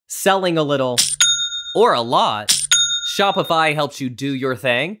Selling a little or a lot, Shopify helps you do your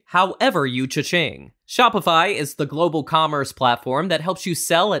thing, however you cha-ching. Shopify is the global commerce platform that helps you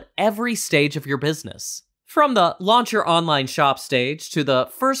sell at every stage of your business. From the launch your online shop stage to the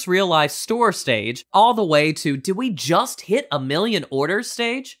first real life store stage, all the way to did we just hit 1 million orders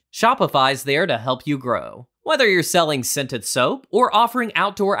stage? Shopify's there to help you grow. Whether you're selling scented soap or offering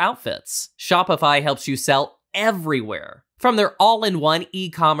outdoor outfits, Shopify helps you sell everywhere. From their all-in-one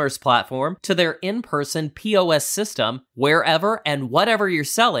e-commerce platform to their in-person POS system, wherever and whatever you're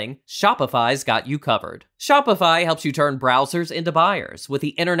selling, Shopify's got you covered. Shopify helps you turn browsers into buyers with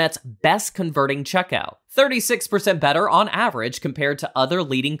the internet's best converting checkout, 36% better on average compared to other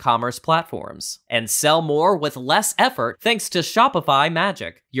leading commerce platforms. And sell more with less effort thanks to Shopify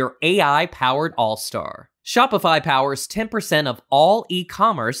Magic, your AI-powered all-star. Shopify powers 10% of all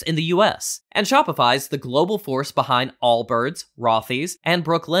e-commerce in the US, and Shopify's the global force behind Allbirds, Rothy's, and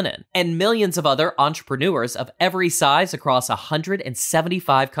Brooklinen, and millions of other entrepreneurs of every size across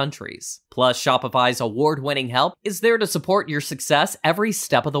 175 countries. Plus, Shopify's award-winning help is there to support your success every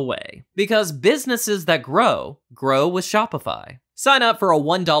step of the way. Because businesses that grow with Shopify. Sign up for a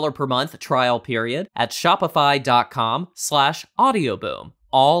 $1 per month trial period at shopify.com/audioboom,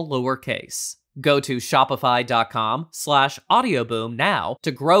 all lowercase. Go to shopify.com/audioboom now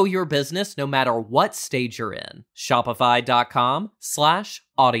to grow your business no matter what stage you're in.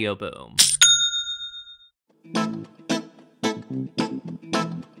 Shopify.com/audioboom.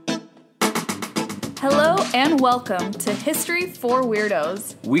 Hello and welcome to History for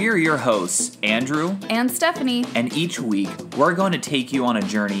Weirdos. We're your hosts, Andrew and Stephanie. And each week, we're going to take you on a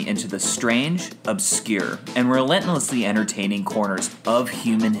journey into the strange, obscure, and relentlessly entertaining corners of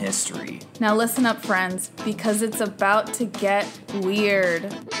human history. Now listen up, friends, because it's about to get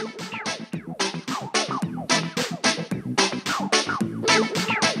weird.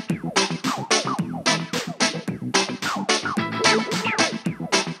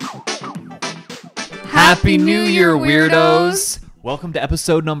 Happy New Year, weirdos! Welcome to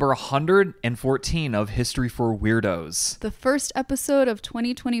episode number 114 of History for Weirdos. The first episode of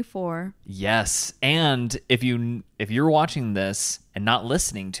 2024. Yes, and if you're watching this and not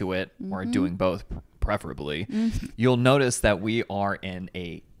listening to it, or doing both preferably, you'll notice that we are in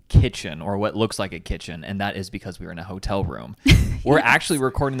a kitchen, or what looks like a kitchen, and that is because we're in a hotel room. We're actually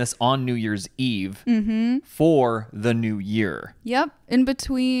recording this on New Year's Eve for the new year. Yep. In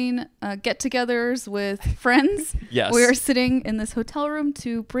between get-togethers with friends, Yes. We are sitting in this hotel room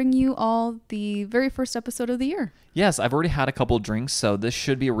to bring you all the very first episode of the year. Yes, I've already had a couple drinks, so this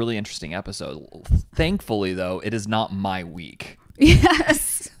should be a really interesting episode. Thankfully, though, it is not my week.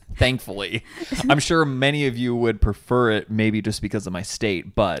 Yes. Thankfully. I'm sure many of you would prefer it maybe just because of my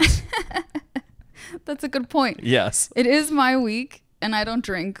state, but... That's a good point. Yes. It is my week, and I don't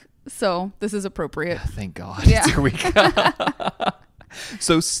drink, so this is appropriate. Thank God. Yeah. It's your week.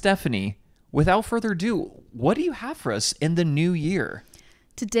 So, Stephanie, without further ado, what do you have for us in the new year?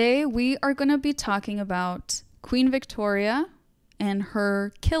 Today, we are going to be talking about Queen Victoria and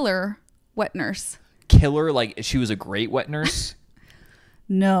her killer wet nurse. Killer, like she was a great wet nurse?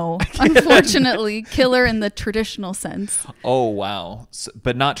 No, unfortunately, killer in the traditional sense. Oh, wow. So,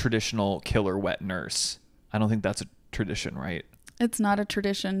 but not traditional killer wet nurse. I don't think that's a tradition, right? It's not a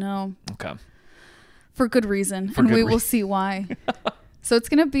tradition, no. Okay. For good reason, we will see why. So it's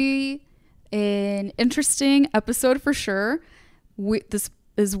going to be an interesting episode for sure. This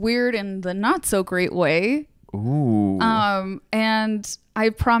is weird in the not so great way. Ooh. And I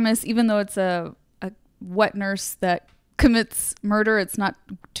promise, even though it's a wet nurse that commits murder, it's not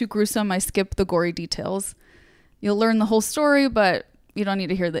too gruesome. I skip the gory details. You'll learn the whole story, but you don't need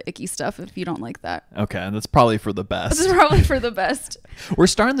to hear the icky stuff if you don't like that. Okay, that's probably for the best. This is probably for the best. We're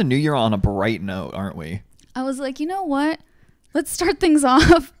starting the new year on a bright note, aren't we? I was like, you know what? Let's start things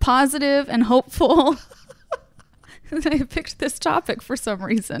off positive and hopeful. I picked this topic for some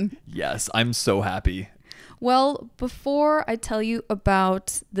reason. Yes, I'm so happy. Well, before I tell you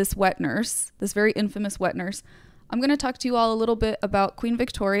about this wet nurse, this very infamous wet nurse, I'm going to talk to you all a little bit about Queen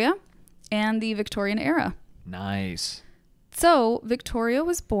Victoria and the Victorian era. Nice. So, Victoria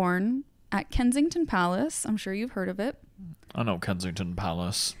was born at Kensington Palace. I'm sure you've heard of it. I know Kensington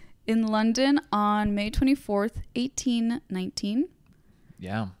Palace. In London on May 24th, 1819.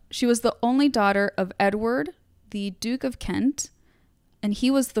 Yeah. She was the only daughter of Edward, the Duke of Kent, and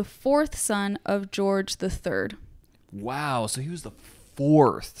he was the fourth son of George III. Wow, so he was the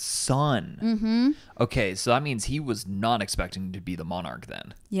fourth son. Mm-hmm. Okay, so that means he was not expecting to be the monarch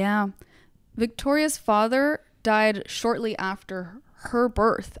then. Yeah. Victoria's father died shortly after her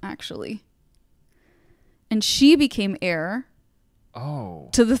birth, actually. And she became heir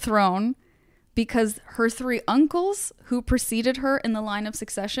to the throne because her 3 uncles who preceded her in the line of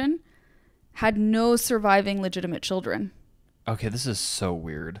succession had no surviving legitimate children. Okay, this is so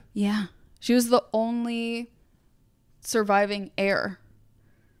weird. Yeah. She was the only surviving heir.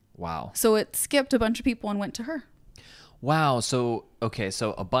 Wow. So it skipped a bunch of people and went to her. Wow. So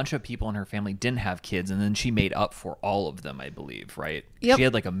a bunch of people in her family didn't have kids, and then she made up for all of them, I believe, right? Yep. She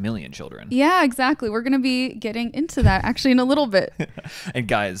had like 1 million children. Yeah, exactly. We're going to be getting into that actually in a little bit. And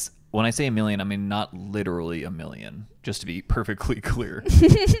guys, when I say 1 million, I mean not literally 1 million, just to be perfectly clear.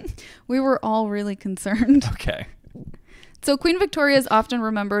 We were all really concerned. Okay. So Queen Victoria is often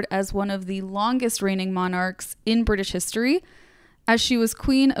remembered as one of the longest reigning monarchs in British history, as she was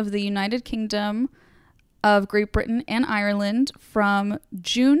Queen of the United Kingdom of Great Britain and Ireland from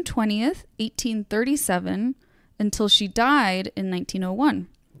June 20th, 1837, until she died in 1901.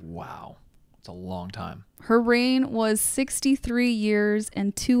 Wow. It's a long time. Her reign was 63 years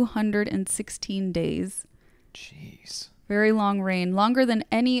and 216 days. Jeez. Very long reign, longer than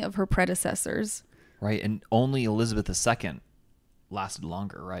any of her predecessors. Right, and only Elizabeth II lasted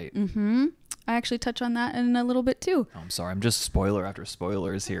longer, right? Mm-hmm. I actually touch on that in a little bit too. Oh, I'm sorry. I'm just spoiler after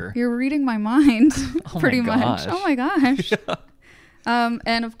spoilers here. You're reading my mind pretty my much. gosh. Oh my gosh.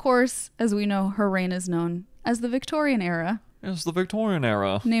 And of course, as we know, her reign is known as the Victorian era, It's the Victorian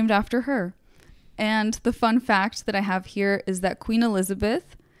era. named after her. And the fun fact that I have here is that Queen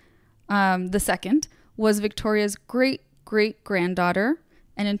Elizabeth II was Victoria's great-great-granddaughter.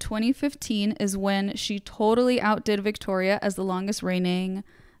 And in 2015 is when she totally outdid Victoria as the longest reigning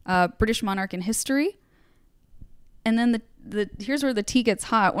British monarch in history. And then here's where the tea gets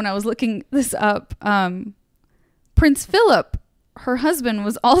hot. When I was looking this up, Prince Philip, her husband,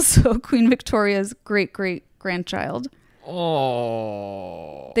 was also Queen Victoria's great-great-grandchild.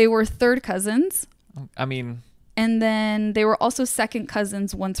 Oh. They were third cousins. I mean... And then they were also second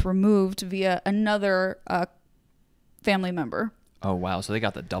cousins once removed via another family member. Oh, wow. So they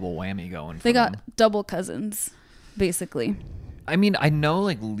got the double whammy going for They them. got double cousins, basically. I mean, I know,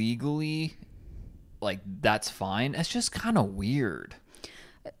 like, legally, like, that's fine. It's just kind of weird.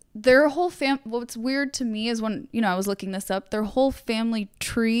 Their whole what's weird to me is when, I was looking this up, their whole family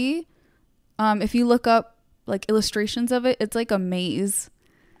tree, if you look up, like, illustrations of it, it's like a maze.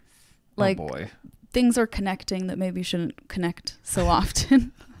 Like, oh, boy. Things are connecting that maybe shouldn't connect so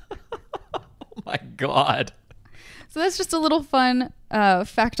often. Oh, my God. So that's just a little fun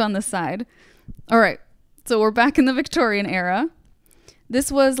fact on the side. All right. So we're back in the Victorian era.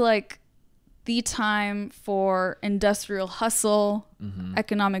 This was like the time for industrial hustle,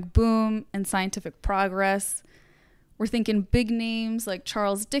 economic boom, and scientific progress. We're thinking big names like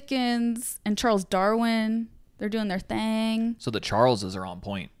Charles Dickens and Charles Darwin. They're doing their thing. So the Charleses are on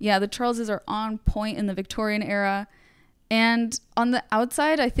point. Yeah, the Charleses are on point in the Victorian era. And on the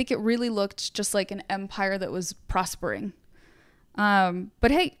outside, I think it really looked just like an empire that was prospering.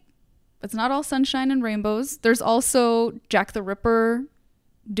 But hey, it's not all sunshine and rainbows. There's also Jack the Ripper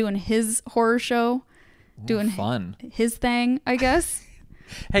doing his horror show, doing fun. His thing, I guess.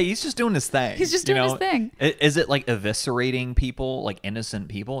 Hey, he's just doing his thing. He's just doing his thing. Is it like eviscerating people, like innocent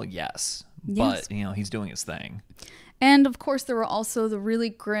people? Yes. But, he's doing his thing. And of course, there were also the really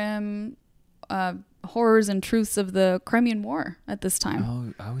grim horrors and truths of the Crimean War at this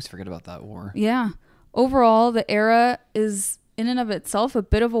time. Oh, I always forget about that war. Yeah. Overall, the era is in and of itself a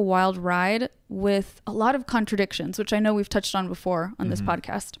bit of a wild ride with a lot of contradictions, which I know we've touched on before on this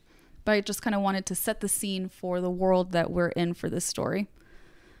podcast. But I just kind of wanted to set the scene for the world that we're in for this story.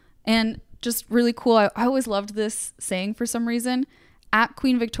 And just really cool. I always loved this saying for some reason. At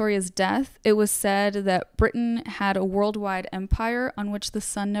Queen Victoria's death, it was said that Britain had a worldwide empire on which the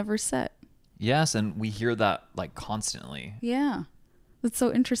sun never set. Yes, and we hear that like constantly. Yeah, that's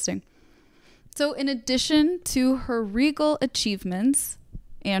so interesting. So in addition to her regal achievements,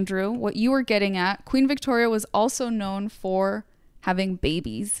 Andrew, what you were getting at, Queen Victoria was also known for having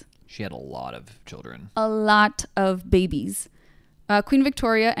babies. She had a lot of children. A lot of babies. Queen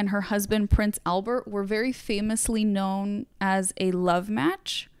Victoria and her husband, Prince Albert, were very famously known as a love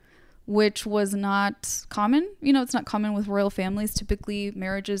match, which was not common. It's not common with royal families. Typically,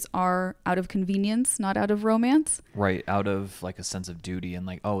 marriages are out of convenience, not out of romance. Right, out of like a sense of duty and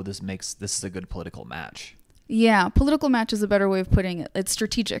like, oh, this is a good political match. Yeah, political match is a better way of putting it. It's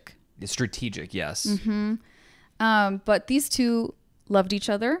strategic. It's strategic, yes. Mm-hmm. But these two loved each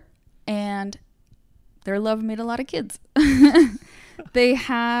other, and their love made a lot of kids. They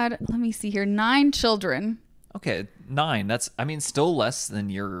had, let me see here, 9 children. Okay, 9. That's, still less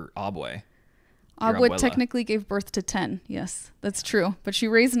than your Abwe. Abwe technically gave birth to 10. Yes, that's true. But she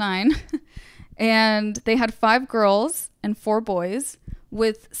raised 9. And they had 5 girls and 4 boys,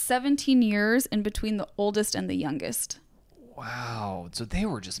 with 17 years in between the oldest and the youngest. Wow. So they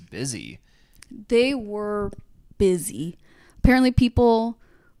were just busy. They were busy. Apparently people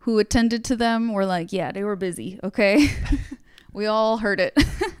who attended to them were like, yeah, they were busy. Okay. We all heard it.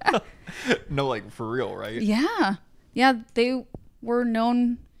 No, like for real, right? Yeah. Yeah. They were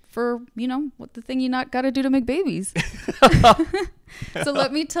known for, what the thing you not got to do to make babies. So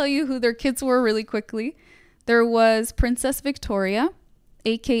let me tell you who their kids were really quickly. There was Princess Victoria,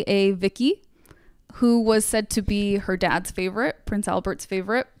 aka Vicky, who was said to be her dad's favorite, Prince Albert's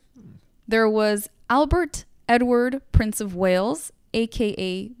favorite. There was Albert Edward, Prince of Wales,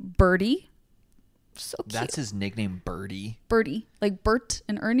 aka Bertie. So cute. That's his nickname, Bertie. Bertie, like Bert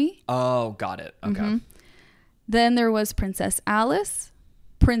and Ernie. Oh, got it. Okay. Mm-hmm. Then there was Princess Alice,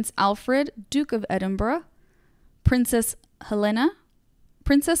 Prince Alfred, Duke of Edinburgh, Princess Helena,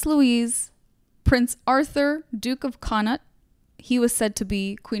 Princess Louise, Prince Arthur, Duke of Connaught. He was said to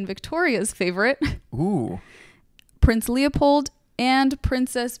be Queen Victoria's favorite. Ooh. Prince Leopold and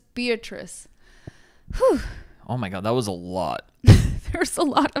Princess Beatrice. Whew. Oh my God, that was a lot. There's a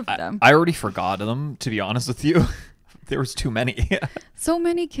lot of them. I already forgot them, to be honest with you. There was too many. So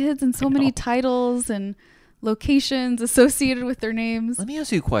many kids and so many titles and locations associated with their names. Let me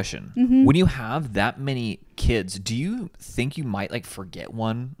ask you a question. Mm-hmm. When you have that many kids, do you think you might like forget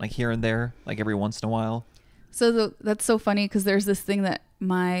one like here and there, like every once in a while? So that's so funny because there's this thing that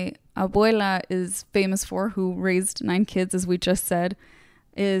my abuela is famous for, who raised 9 kids, as we just said,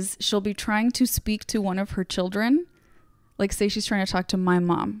 is she'll be trying to speak to one of her children. Like say she's trying to talk to my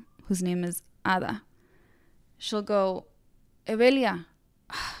mom, whose name is Ada. She'll go, Evelia,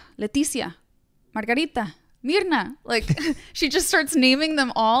 Leticia, Margarita, Mirna. Like she just starts naming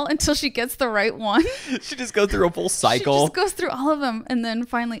them all until she gets the right one. She just goes through a full cycle. She just goes through all of them. And then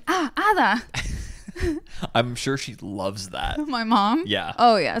finally, Ada. I'm sure she loves that. My mom? Yeah.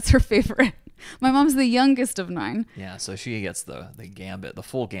 Oh, yeah. It's her favorite. My mom's the youngest of 9. Yeah. So she gets the gambit, the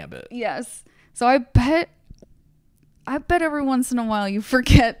full gambit. Yes. So I bet every once in a while you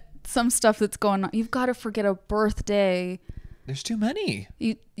forget some stuff that's going on. You've got to forget a birthday. There's too many.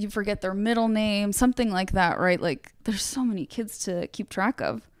 You forget their middle name, something like that, right? Like there's so many kids to keep track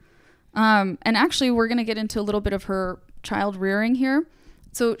of. And actually we're going to get into a little bit of her child rearing here.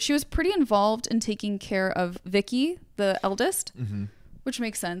 So she was pretty involved in taking care of Vicky, the eldest, which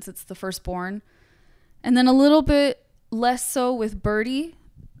makes sense. It's the firstborn. And then a little bit less so with Bertie.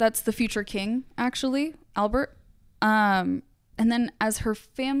 That's the future king, actually, Albert. And then as her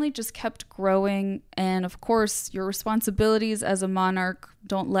family just kept growing, and of course your responsibilities as a monarch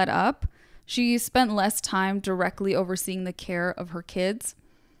don't let up, she spent less time directly overseeing the care of her kids.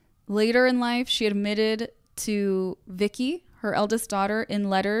 Later in life, she admitted to Vicky, her eldest daughter, in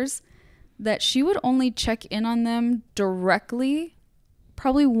letters that she would only check in on them directly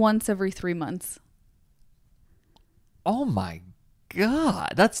probably once every 3 months. Oh my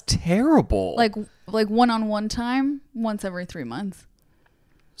God, that's terrible. Like one-on-one time once every 3 months.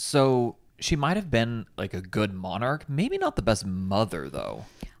 So she might have been like a good monarch, maybe not the best mother though.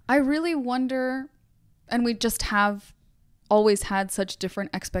 I really wonder, and we just have always had such different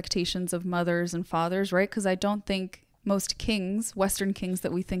expectations of mothers and fathers, right? Because I don't think most kings, Western kings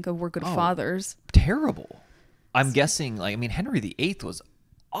that we think of, were good fathers. Terrible. I'm guessing, Henry VIII was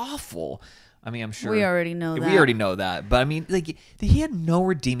awful. I'm sure we already know that. We already know that. But he had no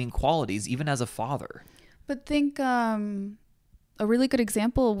redeeming qualities, even as a father. But think a really good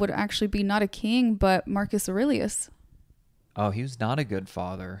example would actually be not a king, but Marcus Aurelius. Oh, he was not a good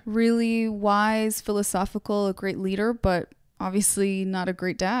father. Really wise, philosophical, a great leader, but obviously not a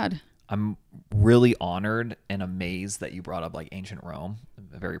great dad. I'm really honored and amazed that you brought up ancient Rome.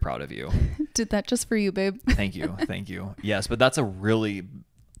 I'm very proud of you. Did that just for you, babe. Thank you. Thank you. Yes, but that's a really,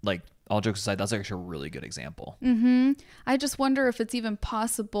 all jokes aside, that's actually a really good example. Mm-hmm. I just wonder if it's even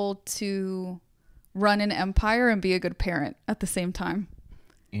possible to run an empire and be a good parent at the same time.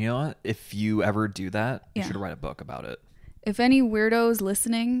 You know what? If you ever do that, you should write a book about it. If any weirdos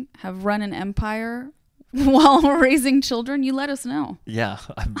listening have run an empire while raising children, you let us know. Yeah,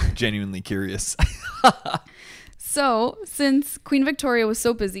 I'm genuinely curious. So, since Queen Victoria was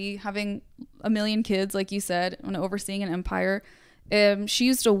so busy having a million kids, like you said, and overseeing an empire, she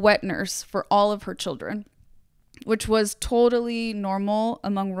used a wet nurse for all of her children, which was totally normal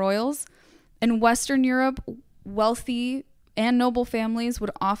among royals. In Western Europe, wealthy and noble families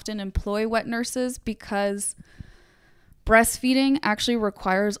would often employ wet nurses because breastfeeding actually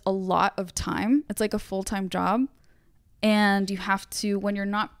requires a lot of time. It's like a full-time job. And you have to, when you're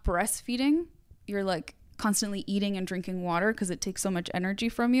not breastfeeding, you're constantly eating and drinking water because it takes so much energy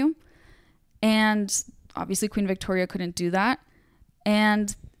from you. And obviously Queen Victoria couldn't do that.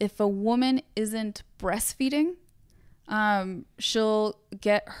 And if a woman isn't breastfeeding, she'll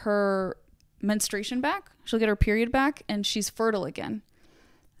get her menstruation back. She'll get her period back and she's fertile again.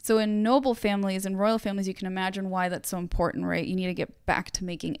 So in noble families and royal families, you can imagine why that's so important, right? You need to get back to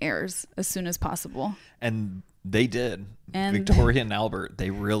making heirs as soon as possible. And they did. And Victoria and Albert, they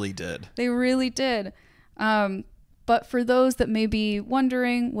really did. They really did. But for those that may be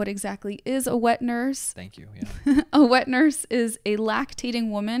wondering what exactly is a wet nurse. Thank you. Yeah. A wet nurse is a lactating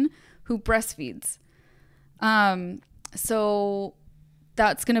woman who breastfeeds. So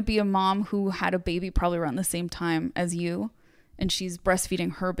that's going to be a mom who had a baby probably around the same time as you. And she's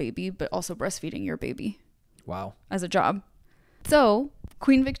breastfeeding her baby, but also breastfeeding your baby. Wow. As a job. So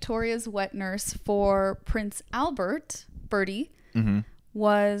Queen Victoria's wet nurse for Prince Albert, Bertie,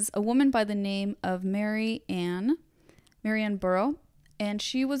 was a woman by the name of Mary Ann Brough. And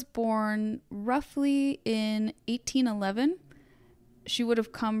she was born roughly in 1811. She would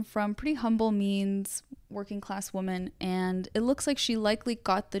have come from pretty humble means, working class woman. And it looks like she likely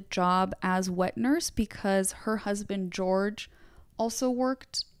got the job as wet nurse because her husband, George, also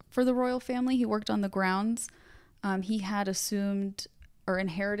worked for the royal family. He worked on the grounds. He had assumed or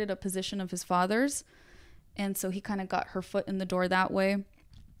inherited a position of his father's. And so he kind of got her foot in the door that way.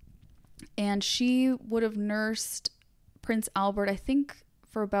 And she would have nursed Prince Albert, I think,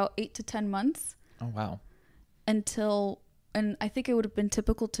 for about 8 to 10 months. Oh, wow. And I think it would have been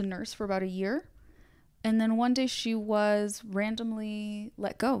typical to nurse for about a year. And then one day she was randomly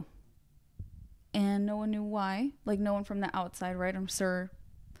let go. And no one knew why. Like, no one from the outside, right? I'm sure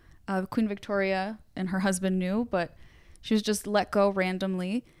Queen Victoria and her husband knew, but she was just let go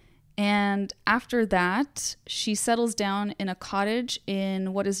randomly. And after that, she settles down in a cottage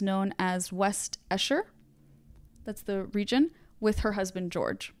in what is known as West Esher. That's the region, with her husband,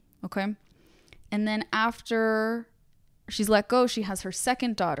 George. Okay. And then after she's let go, she has her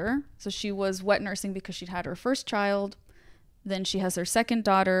second daughter. So she was wet nursing because she'd had her first child. Then she has her second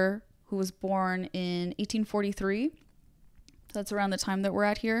daughter, who was born in 1843. So that's around the time that we're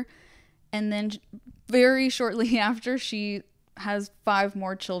at here. And then very shortly after, she has 5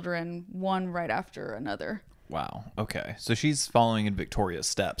 more children, one right after another. Wow. Okay. So she's following in Victoria's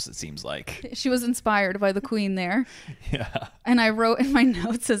steps, it seems like. She was inspired by the queen there. Yeah. And I wrote in my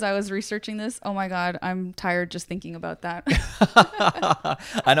notes as I was researching this, oh my God, I'm tired just thinking about that.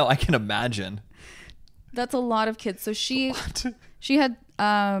 I know. I can imagine. That's a lot of kids. So she had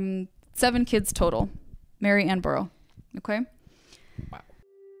 7 kids total. Mary Ann Brough. Okay. Wow.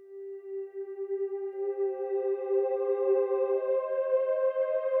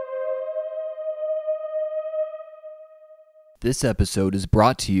 This episode is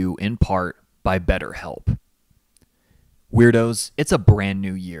brought to you in part by BetterHelp. Weirdos, it's a brand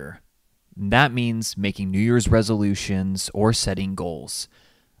new year. That means making New Year's resolutions or setting goals.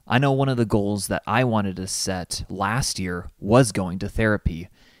 I know one of the goals that I wanted to set last year was going to therapy,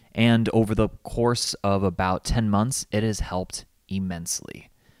 and over the course of about 10 months, it has helped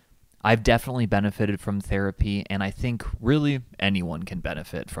immensely. I've definitely benefited from therapy, and I think really anyone can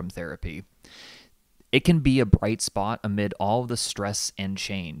benefit from therapy. It can be a bright spot amid all of the stress and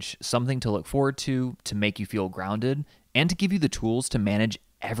change, something to look forward to make you feel grounded, and to give you the tools to manage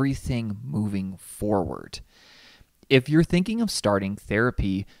everything moving forward. If you're thinking of starting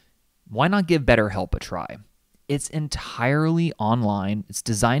therapy, why not give BetterHelp a try? It's entirely online, it's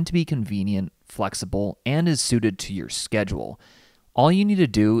designed to be convenient, flexible, and is suited to your schedule. All you need to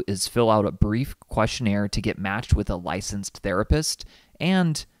do is fill out a brief questionnaire to get matched with a licensed therapist,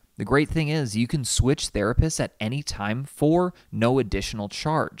 and the great thing is you can switch therapists at any time for no additional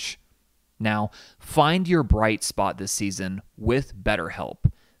charge. Now, find your bright spot this season with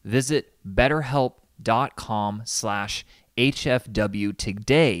BetterHelp. Visit betterhelp.com/HFW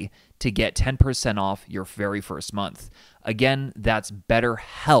today to get 10% off your very first month. Again, that's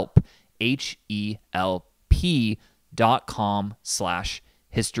BetterHelp,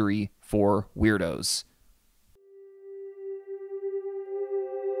 HELP.com/history for weirdos.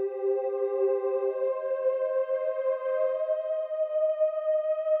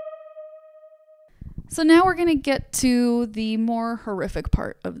 So now we're going to get to the more horrific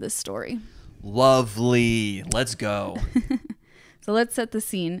part of this story. Lovely. Let's go. So let's set the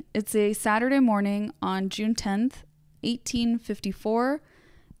scene. It's a Saturday morning on June 10th, 1854,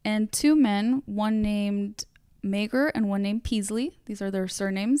 and 2 men, one named Mager and one named Peasley, these are their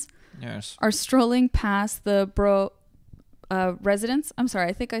surnames, Yes. are strolling past the Brough residence. I'm sorry,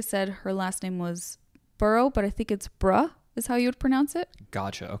 I think I said her last name was Brough, but I think it's Brough is how you would pronounce it.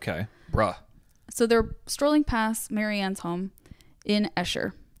 Gotcha. Okay. Bruh. So they're strolling past Mary Ann's home in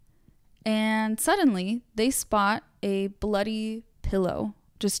Esher. And suddenly they spot a bloody pillow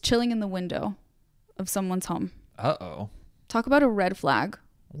just chilling in the window of someone's home. Uh-oh. Talk about a red flag.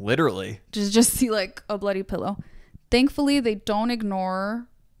 Literally. Just see like a bloody pillow. Thankfully, they don't ignore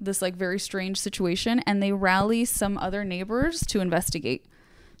this like very strange situation, and they rally some other neighbors to investigate.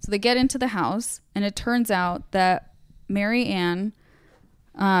 So they get into the house, and it turns out that Mary Ann,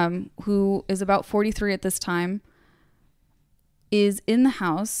 who is about 43 at this time, is in the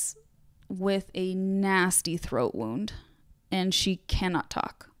house with a nasty throat wound, and she cannot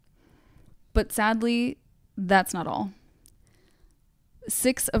talk. But sadly, that's not all.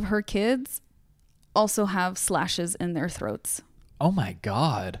 6 of her kids also have slashes in their throats. Oh my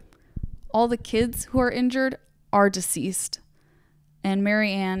God. All the kids who are injured are deceased, and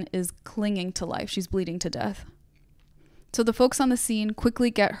Mary Ann is clinging to life. She's bleeding to death. So the folks on the scene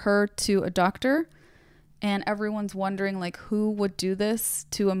quickly get her to a doctor, and everyone's wondering like who would do this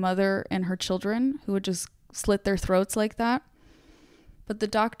to a mother and her children, who would just slit their throats like that. But the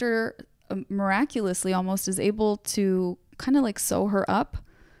doctor miraculously almost is able to kind of like sew her up,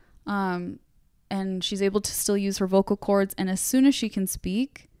 and she's able to still use her vocal cords. And as soon as she can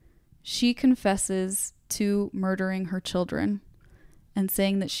speak, she confesses to murdering her children and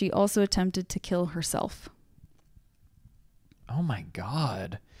saying that she also attempted to kill herself. Oh my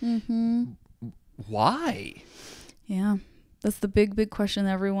God. Mm-hmm. Why? Yeah, that's the big question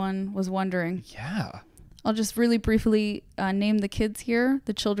that everyone was wondering. Yeah. I'll just really briefly name the kids here.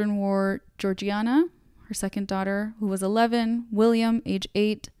 The children were Georgiana, her second daughter, who was 11, William, age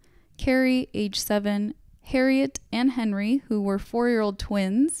 8, Carrie, age 7, Harriet and Henry, who were 4-year-old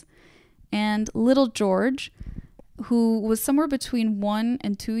twins, and little George, who was somewhere between 1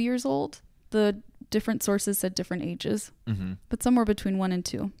 and 2 years old. The different sources said different ages, but somewhere between 1 and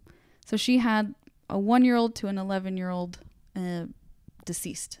 2. So she had a 1-year-old to an 11-year-old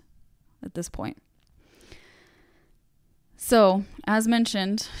deceased at this point. So, as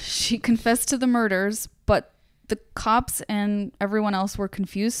mentioned, she confessed to the murders, but the cops and everyone else were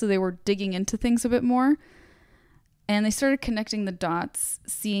confused, so they were digging into things a bit more. And they started connecting the dots,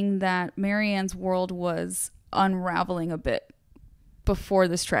 seeing that Mary Ann's world was unraveling a bit before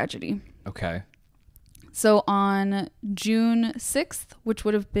this tragedy. Okay. So on June 6th, which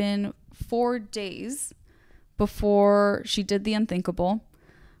would have been 4 days before she did the unthinkable,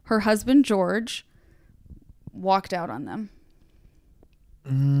 her husband, George, walked out on them.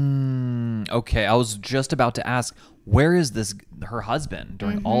 Okay, I was just about to ask, where is her husband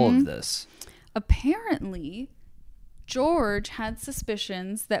during all of this? Apparently, George had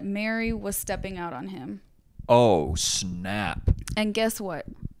suspicions that Mary was stepping out on him. Oh, snap. And guess what?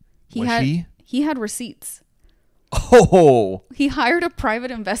 He had receipts. Oh! He hired a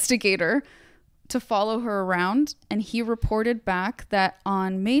private investigator to follow her around, and he reported back that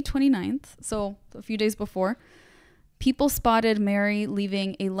on May 29th, so a few days before, people spotted Mary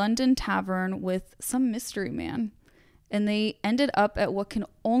leaving a London tavern with some mystery man, and they ended up at what can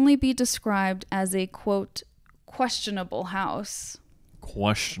only be described as a, quote, questionable house.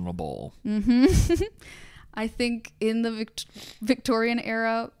 Questionable. I think in the Victorian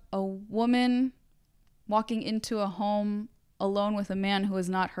era, a woman walking into a home alone with a man who is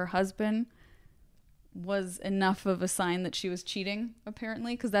not her husband was enough of a sign that she was cheating,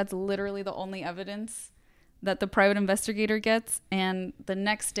 apparently, because that's literally the only evidence that the private investigator gets. And the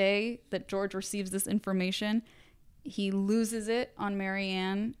next day that George receives this information, he loses it on Mary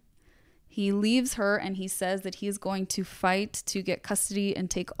Ann. He leaves her, and he says that he is going to fight to get custody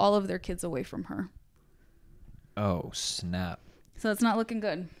and take all of their kids away from her. Oh, snap. So it's not looking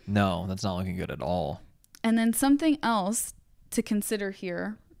good. No, that's not looking good at all. And then something else to consider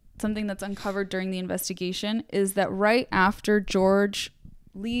here, something that's uncovered during the investigation, is that right after George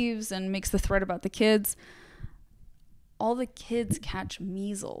leaves and makes the threat about the kids, all the kids catch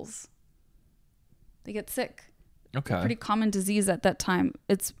measles. They get sick. Okay. Pretty common disease at that time.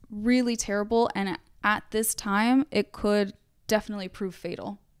 It's really terrible, and at this time, it could definitely prove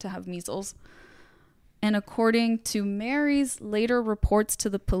fatal to have measles. And according to Mary's later reports to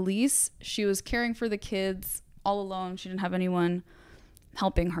the police, she was caring for the kids all alone. She didn't have anyone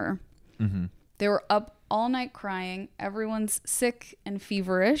helping her. They were up all night crying. Everyone's sick and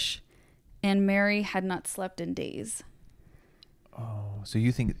feverish, and Mary had not slept in days. Oh, so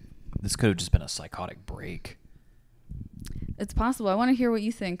you think this could have just been a psychotic break? It's possible. I want to hear what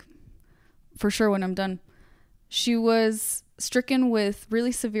you think for sure when I'm done. She was stricken with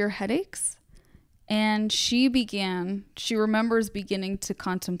really severe headaches, and she remembers beginning to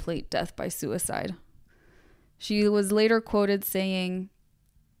contemplate death by suicide. She was later quoted saying,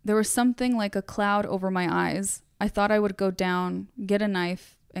 "There was something like a cloud over my eyes. I thought I would go down, get a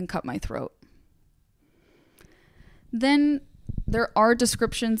knife, and cut my throat. Then there are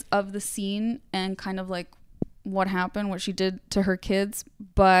descriptions of the scene and kind of like what happened, what she did to her kids,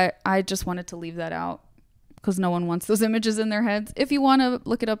 but I just wanted to leave that out because no one wants those images in their heads. If you want to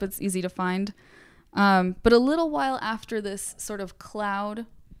look it up, it's easy to find. But a little while after this sort of cloud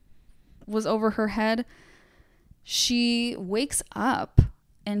was over her head, she wakes up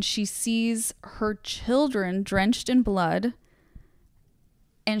and she sees her children drenched in blood,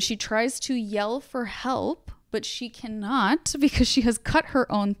 and she tries to yell for help, but she cannot because she has cut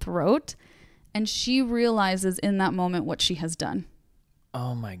her own throat, and she realizes in that moment what she has done.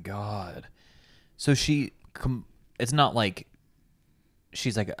 Oh my God. So it's not like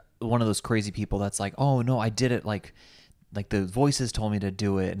she's like one of those crazy people that's like, oh no, I did it, like the voices told me to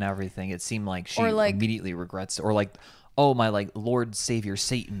do it and everything. It seemed like she immediately regrets it. Or like, oh, my like Lord Savior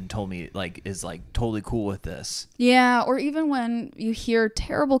Satan told me, like, is like totally cool with this. Yeah. Or even when you hear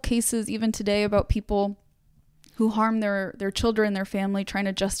terrible cases even today about people who harm their children, their family, trying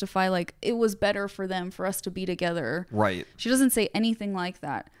to justify like it was better for them for us to be together. Right. She doesn't say anything like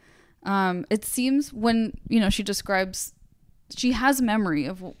that. It seems when, she describes, she has memory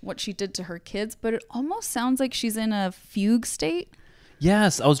of what she did to her kids, but it almost sounds like she's in a fugue state.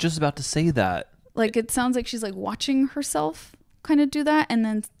 Yes, I was just about to say that. Like it sounds like she's like watching herself kind of do that and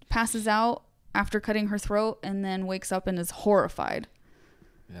then passes out after cutting her throat and then wakes up and is horrified.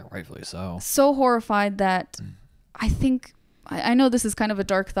 Yeah, rightfully so. So horrified that I think, I know this is kind of a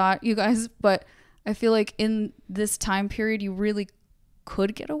dark thought, you guys, but I feel like in this time period, you really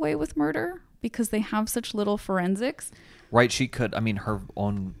could get away with murder because they have such little forensics. Right, she could. I mean, her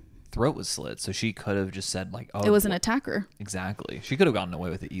own throat was slit, so she could have just said like, "Oh, it was an attacker." Exactly. She could have gotten away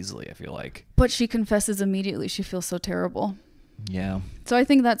with it easily, I feel like. But she confesses immediately. She feels so terrible. Yeah. So I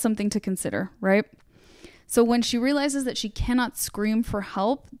think that's something to consider, right? So when she realizes that she cannot scream for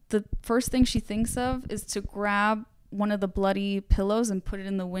help, the first thing she thinks of is to grab one of the bloody pillows and put it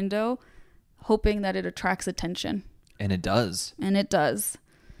in the window, hoping that it attracts attention. And it does. And it does.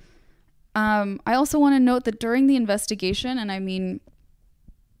 I also want to note that during the investigation, and I mean,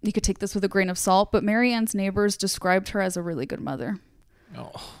 you could take this with a grain of salt, but Mary Ann's neighbors described her as a really good mother.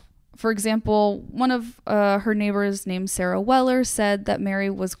 Oh. For example, one of her neighbors named Sarah Weller said that Mary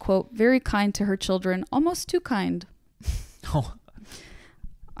was, quote, very kind to her children, almost too kind. Oh.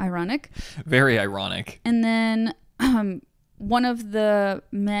 Ironic. Very ironic. And then one of the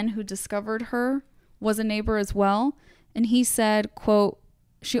men who discovered her was a neighbor as well. And he said, quote,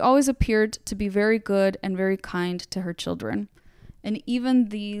 she always appeared to be very good and very kind to her children. And even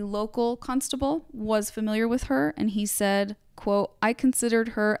the local constable was familiar with her. And he said, quote, I considered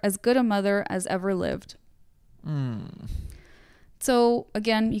her as good a mother as ever lived. So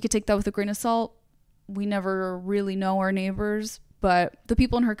again, you could take that with a grain of salt. We never really know our neighbors, but the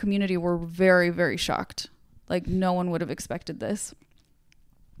people in her community were very, very shocked. Like no one would have expected this.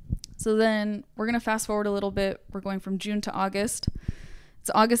 So then we're going to fast forward a little bit. We're going from June to August.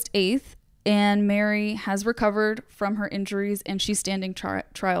 It's August 8th, and Mary has recovered from her injuries, and she's standing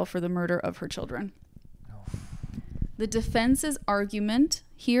trial for the murder of her children. The defense's argument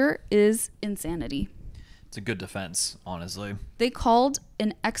here is insanity. It's a good defense, honestly. They called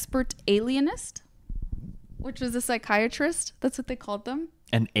an expert alienist, which was a psychiatrist. That's what they called them.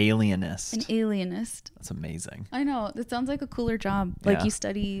 An alienist. An alienist. That's amazing. I know. That sounds like a cooler job. Yeah. Like you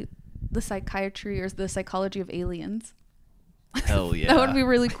study the psychiatry or the psychology of aliens. Hell yeah. That would be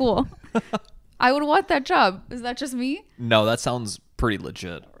really cool. I would want that job. Is that just me? No, that sounds pretty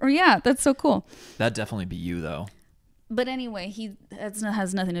legit. Or yeah, that's so cool. That'd definitely be you, though. But anyway, he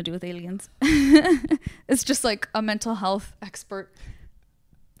has nothing to do with aliens. It's just like a mental health expert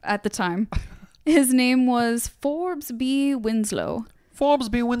at the time. His name was Forbes B. Winslow. Forbes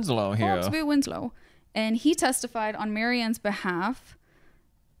B. Winslow here. Forbes B. Winslow. And he testified on Mary Ann's behalf.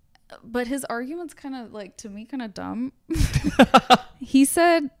 But his argument's kind of like, to me, kind of dumb. He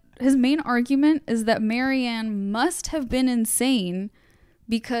said his main argument is that Mary Ann must have been insane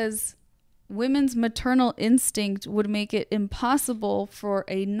because women's maternal instinct would make it impossible for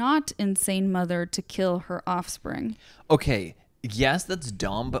a not insane mother to kill her offspring. Okay, yes, that's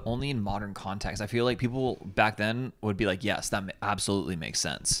dumb, but only in modern context. I feel like people back then would be like, yes, that absolutely makes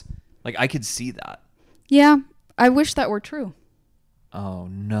sense. Like, I could see that. Yeah, I wish that were true. Oh,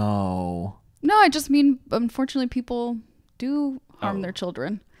 no. No, I just mean, unfortunately, people do harm their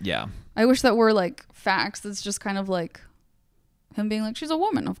children. Yeah. I wish that were like facts. It's just kind of like him being like, she's a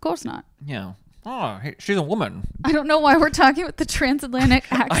woman. Of course not. Yeah. Oh, hey, she's a woman. I don't know why we're talking with the transatlantic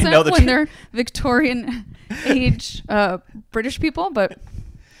accent when they're Victorian age British people, but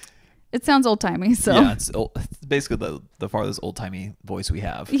It sounds old timey. So yeah, it's basically the farthest old timey voice we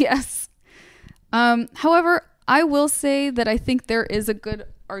have. Yes. However, I will say that I think there is a good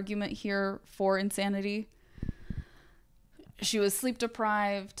argument here for insanity. She was sleep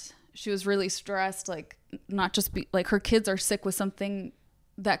deprived. She was really stressed. Like, not just like her kids are sick with something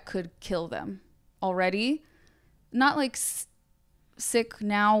that could kill them already. Not like sick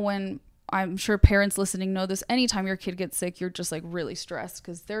now, when I'm sure parents listening know this. Anytime your kid gets sick, you're just like really stressed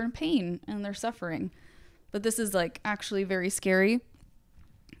because they're in pain and they're suffering. But this is like actually very scary.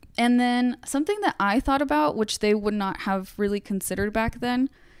 And then something that I thought about, which they would not have really considered back then,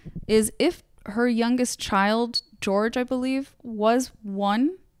 is if her youngest child, George, I believe, was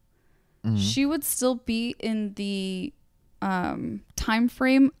 1, she would still be in the time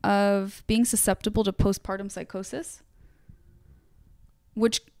frame of being susceptible to postpartum psychosis,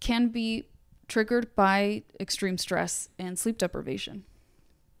 which can be triggered by extreme stress and sleep deprivation.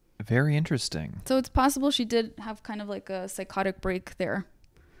 Very interesting. So it's possible she did have kind of like a psychotic break there.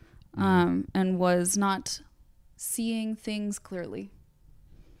 And was not seeing things clearly.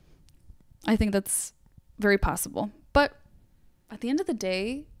 I think that's very possible. But at the end of the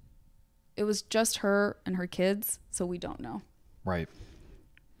day, it was just her and her kids, so we don't know. Right.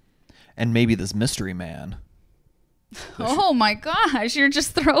 And maybe this mystery man. Oh my gosh, you're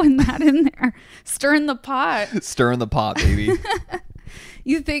just throwing that in there. Stirring the pot. Stirring the pot, baby.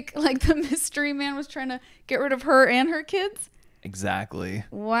 You think like the mystery man was trying to get rid of her and her kids? Exactly.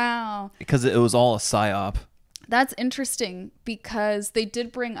 Wow. Because it was all a psyop. That's interesting because they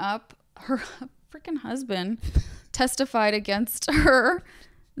did bring up her freaking husband testified against her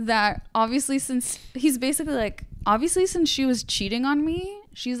that obviously since he's basically like, obviously since she was cheating on me,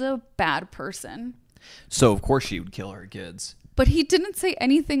 she's a bad person. So of course she would kill her kids. But he didn't say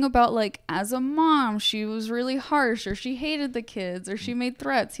anything about like, as a mom, she was really harsh or she hated the kids or she made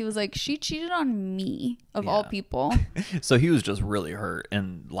threats. He was like, she cheated on me of all people. So he was just really hurt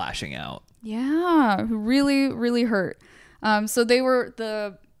and lashing out. Yeah, really, really hurt. So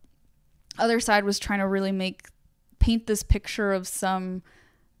the other side was trying to really paint this picture of some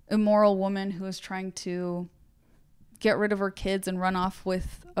immoral woman who was trying to get rid of her kids and run off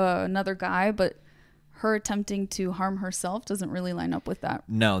with another guy, but her attempting to harm herself doesn't really line up with that.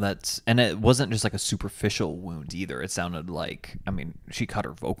 No, and it wasn't just like a superficial wound either. It sounded like, I mean, she cut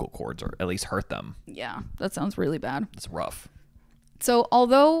her vocal cords or at least hurt them. Yeah, that sounds really bad. It's rough. So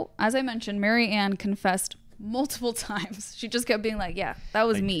although, as I mentioned, Mary Ann confessed multiple times, she just kept being like, yeah, that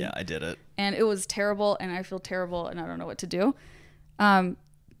was me. Yeah, I did it. And it was terrible and I feel terrible and I don't know what to do.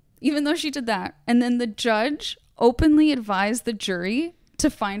 Even though she did that. And then the judge openly advised the jury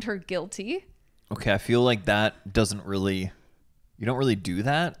to find her guilty. Okay, I feel like that you don't really do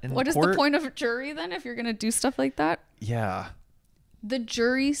that in What is court. the point of a jury then if you're going to do stuff like that? Yeah. The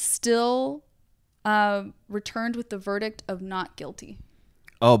jury still returned with the verdict of not guilty.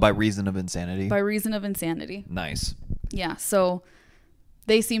 Oh, by reason of insanity? By reason of insanity. Nice. Yeah, so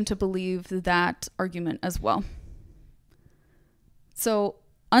they seem to believe that argument as well. So,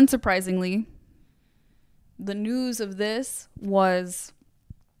 unsurprisingly, the news of this was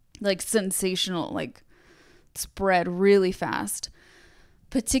like sensational, like spread really fast,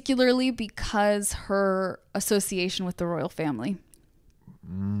 particularly because her association with the royal family.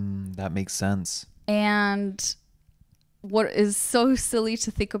 That makes sense. And what is so silly to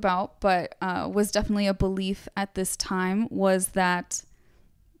think about, but was definitely a belief at this time, was that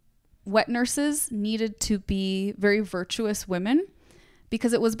wet nurses needed to be very virtuous women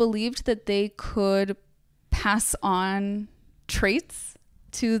because it was believed that they could pass on traits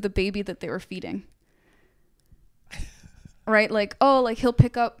to the baby that they were feeding. Right? Like, oh, like he'll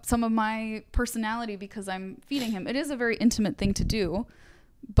pick up some of my personality because I'm feeding him. It is a very intimate thing to do,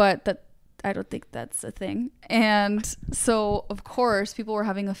 but I don't think that's a thing. And so, of course, people were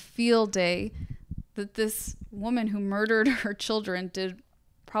having a field day that this woman who murdered her children did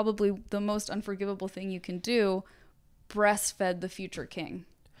probably the most unforgivable thing you can do, breastfed the future king.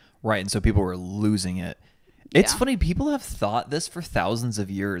 Right, and so people were losing it. It's Yeah. funny, people have thought this for thousands of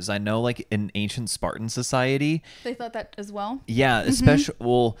years. I know, like, in ancient Spartan society. They thought that as well? Yeah, especially,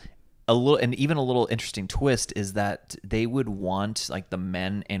 well, a little interesting twist is that they would want, like, the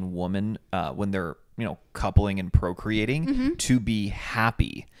men and women, when they're, coupling and procreating, to be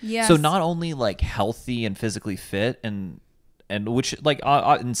happy. Yes. So not only, like, healthy and physically fit and which, like,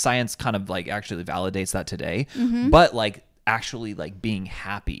 in science kind of, like, actually validates that today, but, like, actually, like, being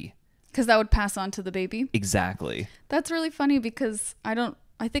happy. Because that would pass on to the baby. Exactly. That's really funny because I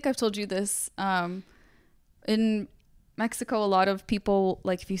think I've told you this. In Mexico, a lot of people,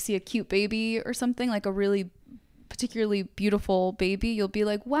 like if you see a cute baby or something, like a really particularly beautiful baby, you'll be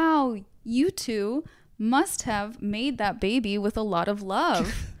like, wow, you two must have made that baby with a lot of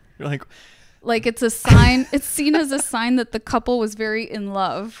love. You're like it's a sign. It's seen as a sign that the couple was very in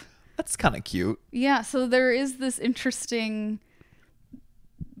love. that's kind of cute. Yeah. So there is this interesting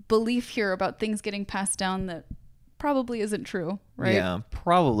belief here about things getting passed down that probably isn't true, right? Yeah,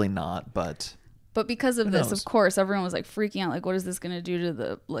 probably not, but because of who this, knows? of course, everyone was like freaking out, like, what is this going to do to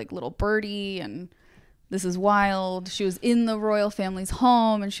the like little birdie? And this is wild. She was in the royal family's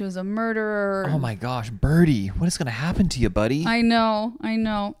home and she was a murderer. Oh my gosh, Birdie, what is going to happen to you, buddy? I know.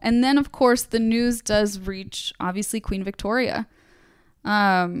 And then, of course, the news does reach, obviously, Queen Victoria.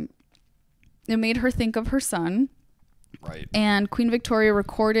 It made her think of her son. Right. And Queen Victoria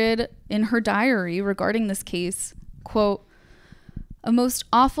recorded in her diary regarding this case, quote, "A most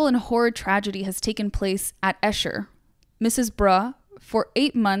awful and horrid tragedy has taken place at Esher. Mrs. Brough, for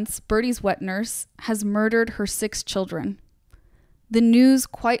 8 months, Bertie's wet nurse, has murdered her 6 children. The news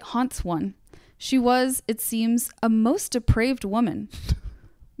quite haunts one. She was, it seems, a most depraved woman.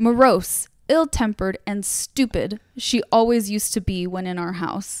 Morose, ill-tempered, and stupid she always used to be when in our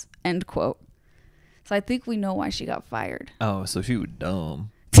house." End quote. So I think we know why she got fired. Oh, so she was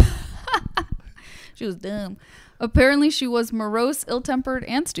dumb. She was dumb. Apparently she was morose, ill-tempered,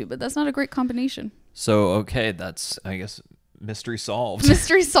 and stupid. That's not a great combination. So, okay, that's, I guess, mystery solved.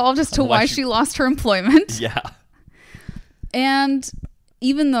 Mystery solved as to why she lost her employment. Yeah. And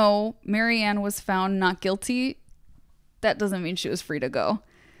even though Mary Ann was found not guilty, that doesn't mean she was free to go.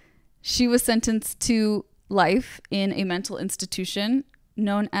 She was sentenced to life in a mental institution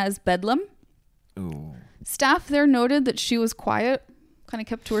known as Bedlam. Ooh. Staff there noted that she was quiet, kind of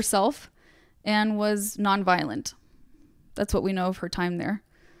kept to herself, and was nonviolent. That's what we know of her time there.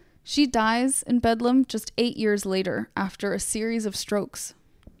 She dies in Bedlam just 8 years later after a series of strokes.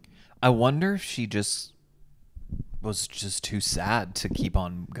 I wonder if she just was just too sad to keep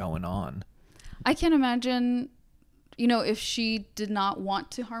on going on. I can't imagine, if she did not want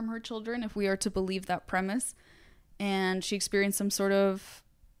to harm her children, if we are to believe that premise, and she experienced some sort of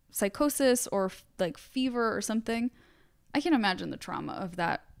psychosis or like fever or something. I can't imagine the trauma of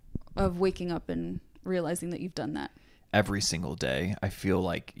that, of waking up and realizing that you've done that. Every single day, I feel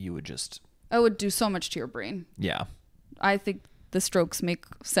like you would just... I would do so much to your brain. Yeah. I think the strokes make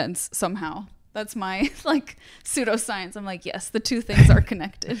sense somehow. That's my pseudoscience. I'm like, yes, the two things are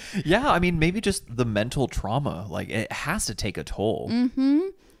connected. Yeah, I mean, maybe just the mental trauma. Like, it has to take a toll. Mm-hmm.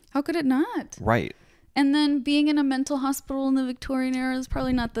 How could it not? Right. And then being in a mental hospital in the Victorian era is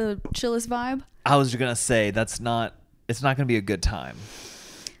probably not the chillest vibe. I was going to say, it's not going to be a good time.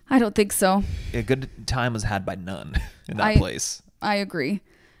 I don't think so. A good time was had by none in that place. I agree.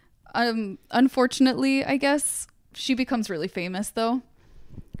 Unfortunately, I guess, she becomes really famous, though.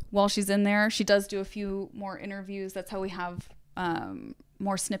 While she's in there, she does do a few more interviews. That's how we have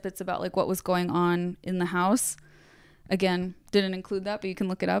more snippets about like what was going on in the house. Again, didn't include that, but you can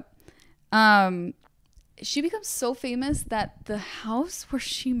look it up. She becomes so famous that the house where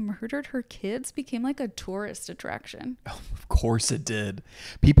she murdered her kids became like a tourist attraction. Oh, of course it did.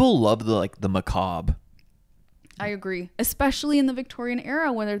 People love the macabre. I agree, especially in the Victorian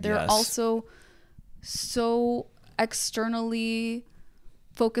era, where they're also so externally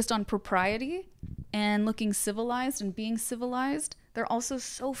focused on propriety and looking civilized and being civilized. They're also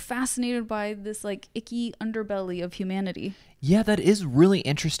so fascinated by this like icky underbelly of humanity. Yeah, that is really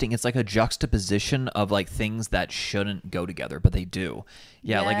interesting. It's like a juxtaposition of like things that shouldn't go together, but they do.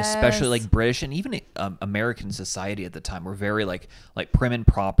 Yeah, like especially like British and even American society at the time were very like prim and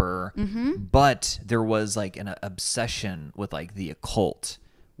proper, but there was like an obsession with like the occult,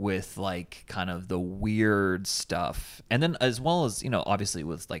 with like kind of the weird stuff, and then as well as obviously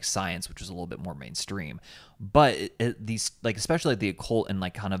with like science, which is a little bit more mainstream, but these like especially like the occult and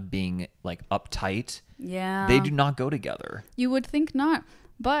like kind of being like uptight, they do not go together. You would think not,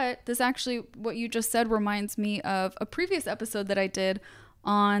 but this actually, what you just said reminds me of a previous episode that I did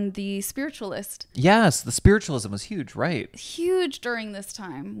on the spiritualist. Yes, the spiritualism was huge, right? Huge during this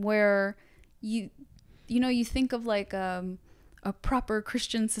time, where you think of like a proper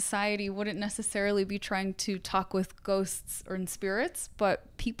Christian society wouldn't necessarily be trying to talk with ghosts or spirits,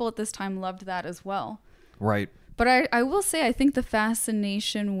 but people at this time loved that as well. Right. But I will say, I think the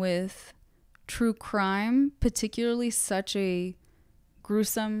fascination with true crime, particularly such a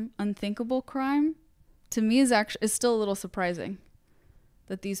gruesome, unthinkable crime, to me is still a little surprising.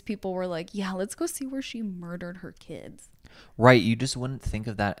 That these people were like, yeah, let's go see where she murdered her kids. Right. You just wouldn't think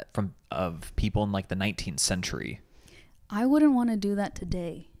of that of people in like the 19th century. I wouldn't want to do that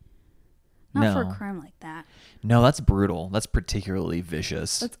today. Not for a crime like that. No, that's brutal. That's particularly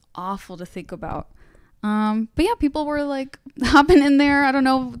vicious. That's awful to think about. But yeah, people were like hopping in there. I don't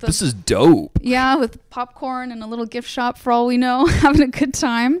know. This is dope. Yeah, with popcorn and a little gift shop for all we know, having a good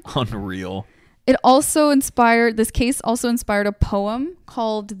time. Unreal. This case also inspired a poem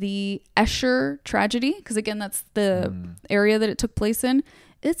called the Escher Tragedy, because again, that's the area that it took place in.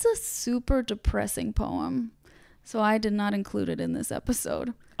 It's a super depressing poem, so I did not include it in this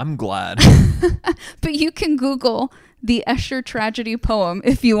episode. I'm glad. But you can Google the Escher Tragedy poem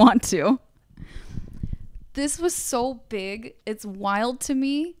if you want to. This was so big, it's wild to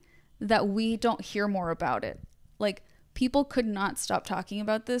me that we don't hear more about it. Like, people could not stop talking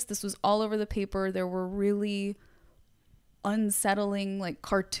about this. This was all over the paper. There were really unsettling like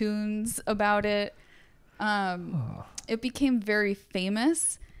cartoons about it. It became very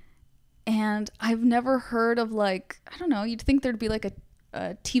famous, and I've never heard of like, I don't know, you'd think there'd be like a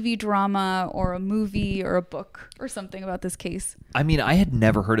TV drama or a movie or a book or something about this case. I mean, I had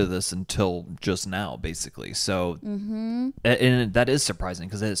never heard of this until just now, basically. So, and that is surprising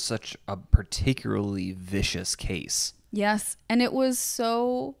because it is such a particularly vicious case. Yes, and it was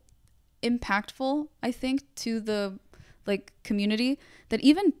so impactful, I think, to the like community that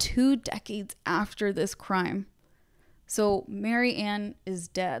even 2 decades after this crime, so Mary Ann is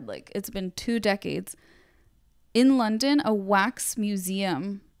dead. Like, it's been 2 decades. In London, a wax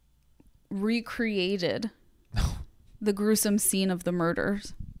museum recreated the gruesome scene of the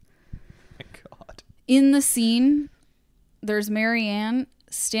murders. My God. In the scene, there's Mary Ann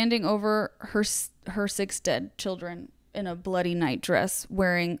standing over her 6 dead children in a bloody night dress,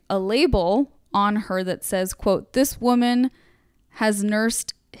 wearing a label on her that says, quote, "This woman has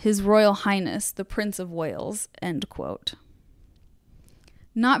nursed His Royal Highness, the Prince of Wales," end quote.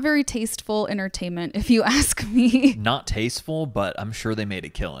 Not very tasteful entertainment, if you ask me. Not tasteful, but I'm sure they made a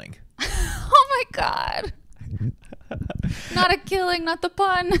killing. Oh my God. Not a killing, not the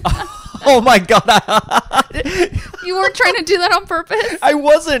pun. Oh my God. You weren't trying to do that on purpose? I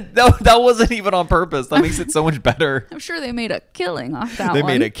wasn't. No, that wasn't even on purpose. That makes it so much better. I'm sure they made a killing off that one. They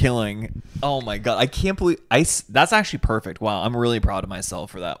made a killing. Oh my God. I can't believe that's actually perfect. Wow. I'm really proud of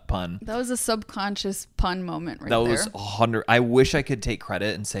myself for that pun. That was a subconscious pun moment right there. That there. was 100. I wish I could take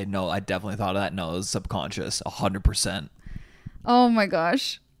credit and say, no, I definitely thought of that. No, it was subconscious. 100%. Oh my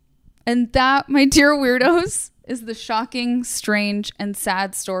gosh. And that, my dear weirdos, is the shocking, strange, and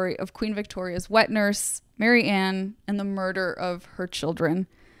sad story of Queen Victoria's wet nurse, Mary Ann, and the murder of her children.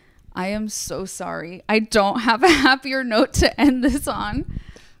 I am so sorry. I don't have a happier note to end this on.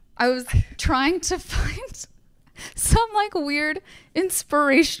 I was trying to find some like weird,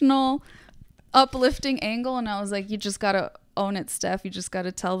 inspirational, uplifting angle, and I was like, you just gotta own it, Steph. You just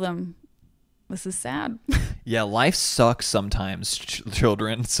gotta tell them this is sad. Yeah, life sucks sometimes,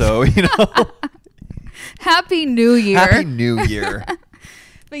 children. So, you know. Happy New Year. Happy New Year.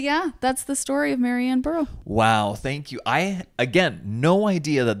 But yeah, that's the story of Mary Ann Brough. Wow, thank you. Again, no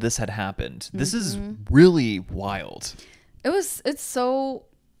idea that this had happened. This is really wild. It's so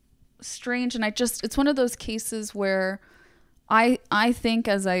strange, and it's one of those cases where I think,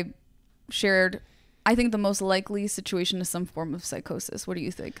 as I shared, I think the most likely situation is some form of psychosis. What do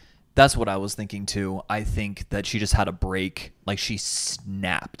you think? That's what I was thinking too. I think that she just had a break, like she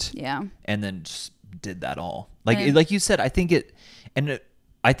snapped. Yeah. And then just did that all. Like you said, I think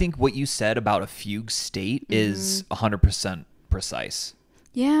I think what you said about a fugue state is 100% precise.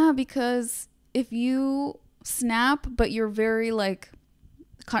 Yeah, because if you snap, but you're very like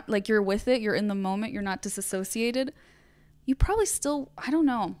you're with it, you're in the moment, you're not disassociated, you probably still, I don't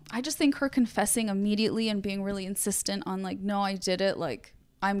know. I just think her confessing immediately and being really insistent on like, no, I did it, like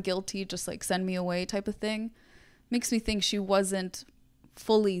I'm guilty, just like send me away type of thing, makes me think she wasn't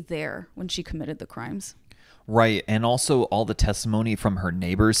fully there when she committed the crimes. Right. And also all the testimony from her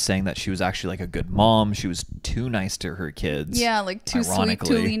neighbors saying that she was actually like a good mom. She was too nice to her kids. Yeah, like too sweet,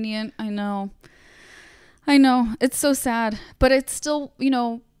 too lenient. I know. It's so sad. But it's still, you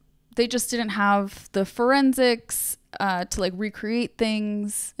know, they just didn't have the forensics to like recreate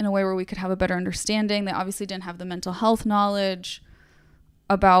things in a way where we could have a better understanding. They obviously didn't have the mental health knowledge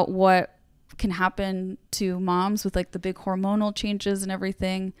about what can happen to moms with like the big hormonal changes and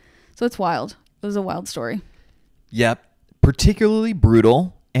everything. So it's wild. It was a wild story. Yep. Particularly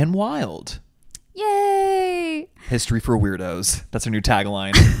brutal and wild. Yay! History for Weirdos. That's our new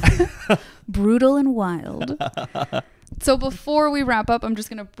tagline. Brutal and wild. So before we wrap up, I'm just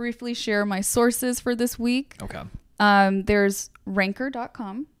going to briefly share my sources for this week. Okay. There's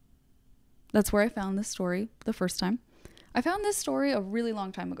ranker.com. That's where I found this story the first time. I found this story a really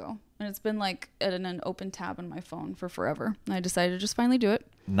long time ago, and it's been like at an open tab on my phone for forever. And I decided to just finally do it.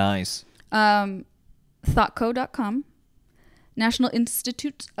 Nice. Thoughtco.com, National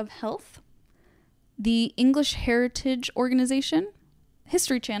Institute of Health, the English Heritage Organization,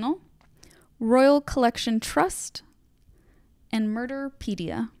 History Channel, Royal Collection Trust, and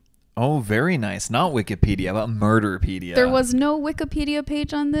Murderpedia. Oh, very nice. Not Wikipedia, but Murderpedia. There was no Wikipedia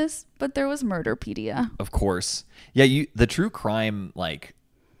page on this, but there was Murderpedia. Of course. Yeah, the true crime, like...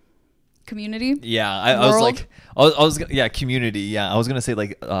 Community? Yeah, I was community. Yeah, I was going to say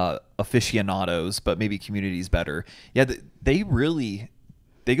like aficionados, but maybe community is better. Yeah, they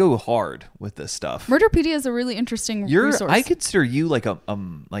go hard with this stuff. Murderpedia is a really interesting resource. I consider you like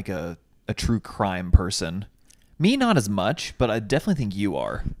a true crime person. Me, not as much, but I definitely think you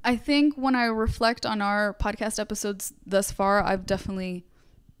are. I think when I reflect on our podcast episodes thus far, I've definitely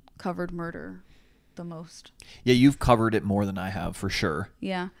covered murder the most. Yeah, you've covered it more than I have, for sure.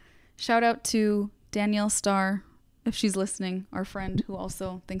 Yeah. Shout out to Danielle Starr, if she's listening, our friend who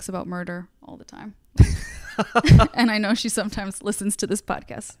also thinks about murder all the time. And I know she sometimes listens to this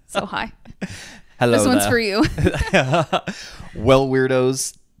podcast. So hi. Hello. This one's for you. Well,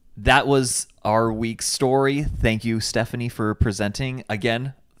 weirdos, that was our week's story. Thank you, Stephanie, for presenting.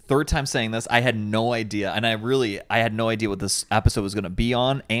 Again, third time saying this. I had no idea. And I had no idea what this episode was going to be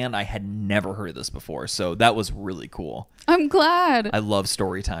on. And I had never heard of this before. So that was really cool. I'm glad. I love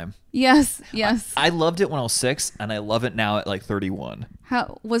story time. Yes. I loved it when I was 6, and I love it now at like 31.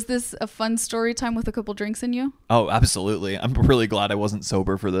 How was this a fun story time with a couple drinks in you? Oh, absolutely. I'm really glad I wasn't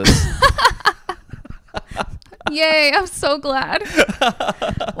sober for this. Yay, I'm so glad.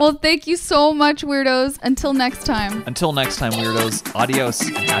 Well, thank you so much, weirdos. Until next time. Until next time, weirdos. Adios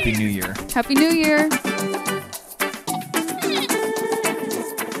and Happy New Year. Happy New Year.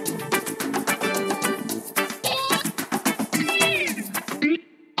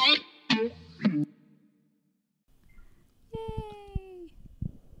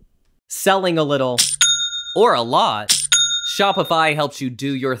 Selling a little or a lot, Shopify helps you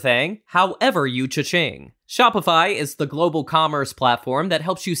do your thing, however you cha-ching. Shopify is the global commerce platform that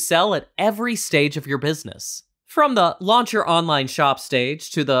helps you sell at every stage of your business. From the launch your online shop stage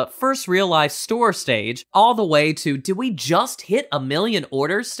to the first real life store stage, all the way to do we just hit 1 million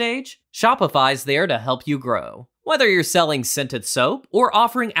orders stage? Shopify's there to help you grow. Whether you're selling scented soap or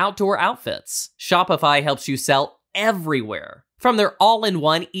offering outdoor outfits, Shopify helps you sell everywhere. From their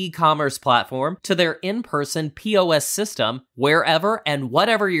all-in-one e-commerce platform to their in-person POS system, wherever and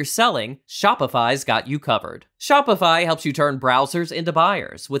whatever you're selling, Shopify's got you covered. Shopify helps you turn browsers into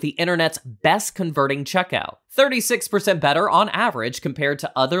buyers with the internet's best converting checkout, 36% better on average compared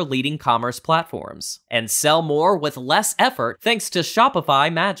to other leading commerce platforms. And sell more with less effort thanks to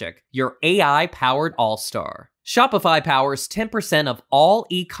Shopify Magic, your AI-powered all-star. Shopify powers 10% of all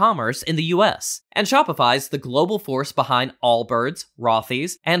e-commerce in the US, and Shopify's the global force behind Allbirds,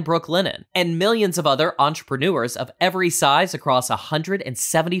 Rothy's, and Brooklinen, and millions of other entrepreneurs of every size across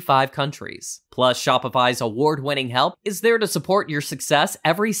 175 countries. Plus, Shopify's award-winning help is there to support your success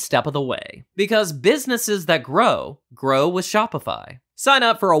every step of the way. Because businesses that grow with Shopify. Sign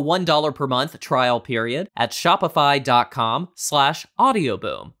up for a $1 per month trial period at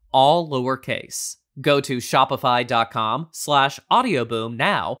shopify.com/audioboom, all lowercase. Go to shopify.com/audioboom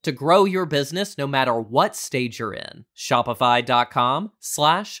now to grow your business no matter what stage you're in.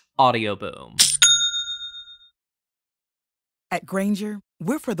 Shopify.com/audioboom. At Grainger,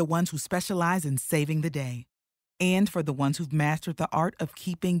 we're for the ones who specialize in saving the day and for the ones who've mastered the art of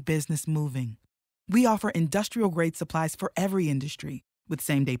keeping business moving. We offer industrial-grade supplies for every industry with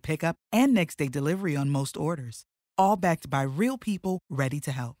same-day pickup and next-day delivery on most orders, all backed by real people ready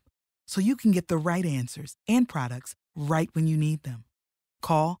to help. So you can get the right answers and products right when you need them.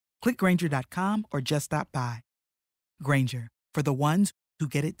 Call, click Grainger.com, or just stop by. Grainger, for the ones who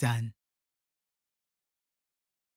get it done.